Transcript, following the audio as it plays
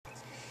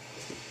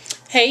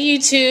Hey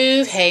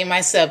YouTube, hey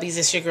my subbies,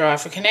 it's your girl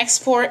African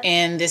Export,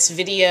 and this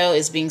video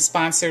is being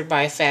sponsored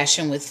by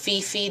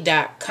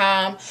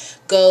fashionwithfifi.com.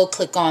 Go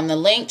click on the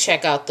link,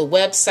 check out the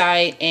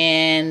website,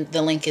 and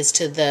the link is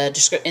to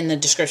in the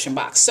description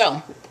box.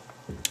 So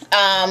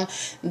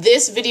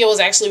this video was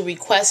actually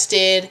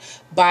requested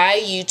by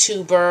a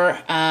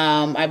YouTuber.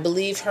 I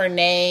believe her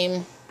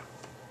name,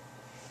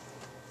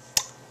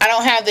 I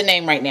don't have the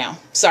name right now,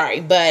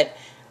 sorry, but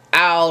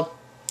I'll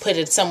put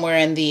it somewhere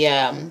in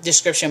the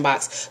description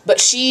box.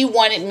 But she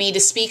wanted me to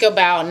speak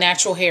about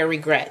natural hair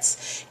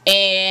regrets,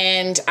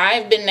 and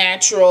I've been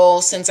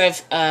natural since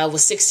I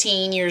was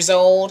 16 years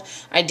old.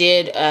 I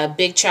did a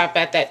big chop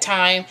at that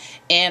time,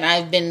 and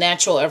I've been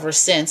natural ever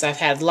since. I've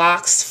had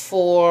locks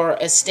for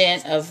a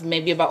stint of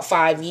maybe about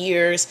 5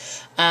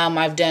 years.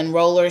 I've done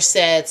roller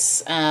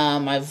sets.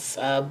 I've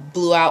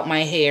blew out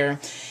my hair.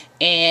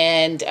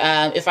 And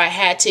if I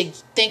had to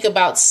think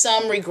about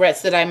some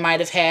regrets that I might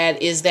have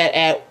had, is that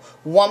at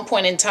one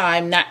point in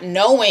time, not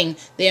knowing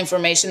the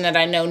information that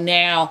I know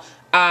now,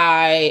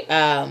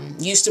 I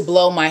used to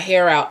blow my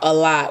hair out a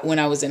lot when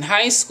I was in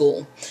high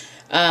school.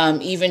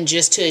 Even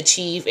just to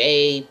achieve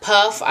a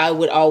puff, I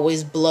would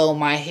always blow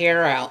my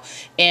hair out.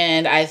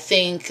 And I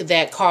think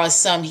that caused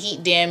some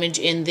heat damage,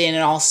 and then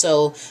it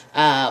also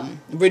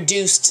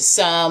reduced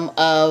some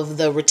of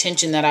the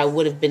retention that I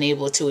would have been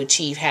able to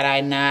achieve had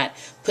I not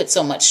put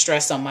so much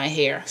stress on my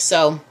hair.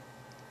 So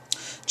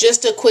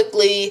just to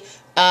quickly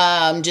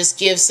just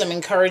give some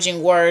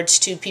encouraging words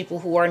to people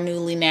who are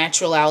newly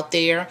natural out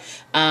there.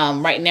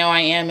 Right now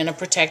I am in a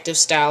protective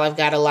style. I've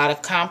got a lot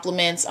of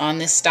compliments on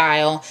this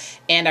style,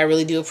 and I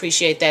really do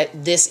appreciate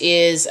that. This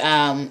is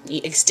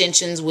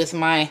extensions with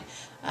my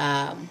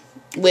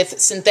with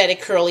synthetic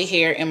curly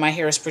hair, and my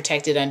hair is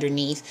protected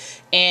underneath.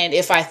 And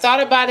if I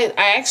thought about it,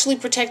 I actually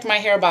protect my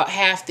hair about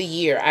half the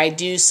year. I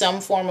do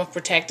some form of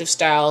protective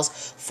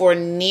styles for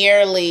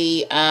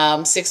nearly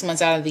 6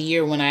 months out of the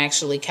year when I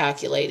actually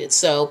calculate it.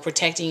 So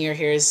protecting your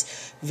hair is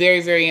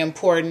very, very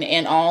important.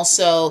 And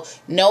also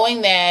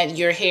knowing that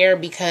your hair,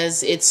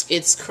 because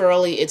it's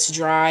curly, it's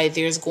dry,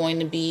 there's going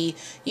to be,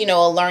 you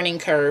know, a learning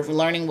curve,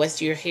 learning what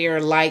your hair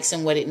likes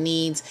and what it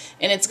needs.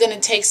 And it's going to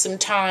take some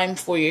time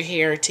for your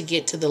hair to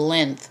get to the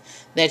length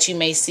that you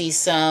may see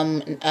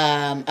some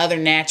other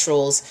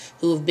naturals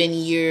who have been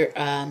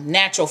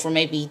natural for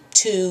maybe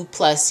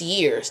 2+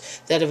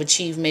 years that have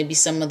achieved maybe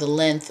some of the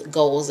length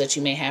goals that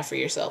you may have for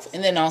yourself.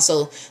 And then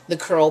also the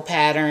curl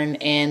pattern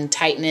and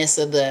tightness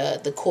of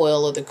the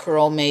coil or the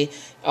curl may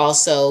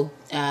also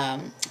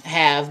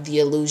have the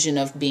illusion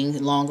of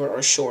being longer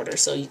or shorter.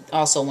 So you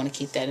also want to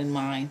keep that in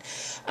mind.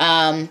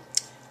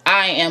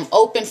 I am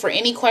open for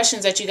any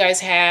questions that you guys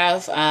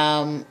have.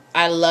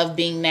 I love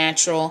being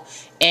natural,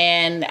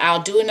 and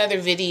I'll do another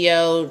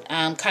video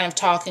kind of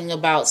talking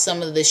about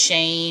some of the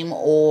shame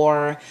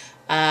or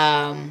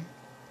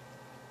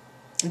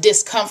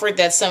discomfort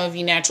that some of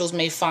you naturals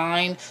may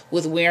find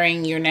with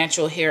wearing your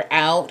natural hair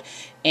out.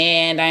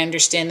 And I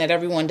understand that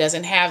everyone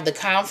doesn't have the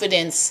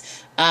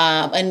confidence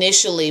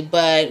initially,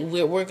 but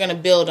we're going to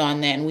build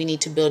on that, and we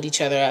need to build each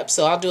other up.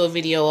 So I'll do a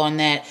video on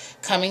that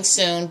coming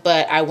soon,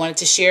 but I wanted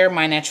to share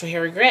my natural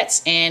hair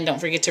regrets. And don't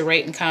forget to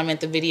rate and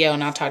comment the video,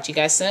 and I'll talk to you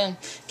guys soon.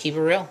 Keep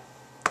it real.